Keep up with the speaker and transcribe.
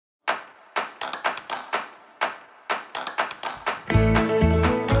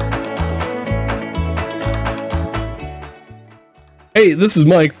Hey, this is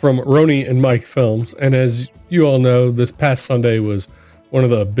Mike from Roni and Mike Films, and as you all know, this past Sunday was one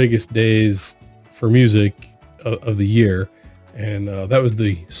of the biggest days for music of the year, and that was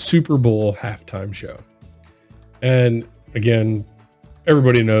the Super Bowl halftime show. And again,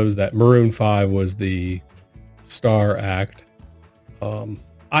 everybody knows that Maroon 5 was the star act.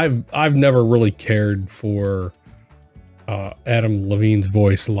 I've never really cared for Adam Levine's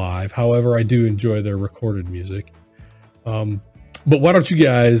voice live. However, I do enjoy their recorded music. But why don't you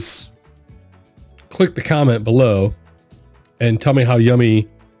guys click the comment below and tell me how yummy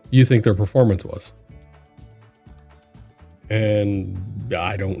you think their performance was. And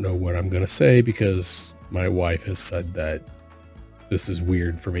I don't know what I'm going to say because my wife has said that this is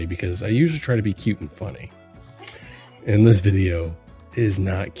weird for me because I usually try to be cute and funny. And this video is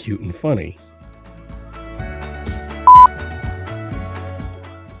not cute and funny.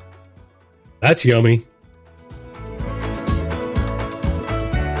 That's yummy.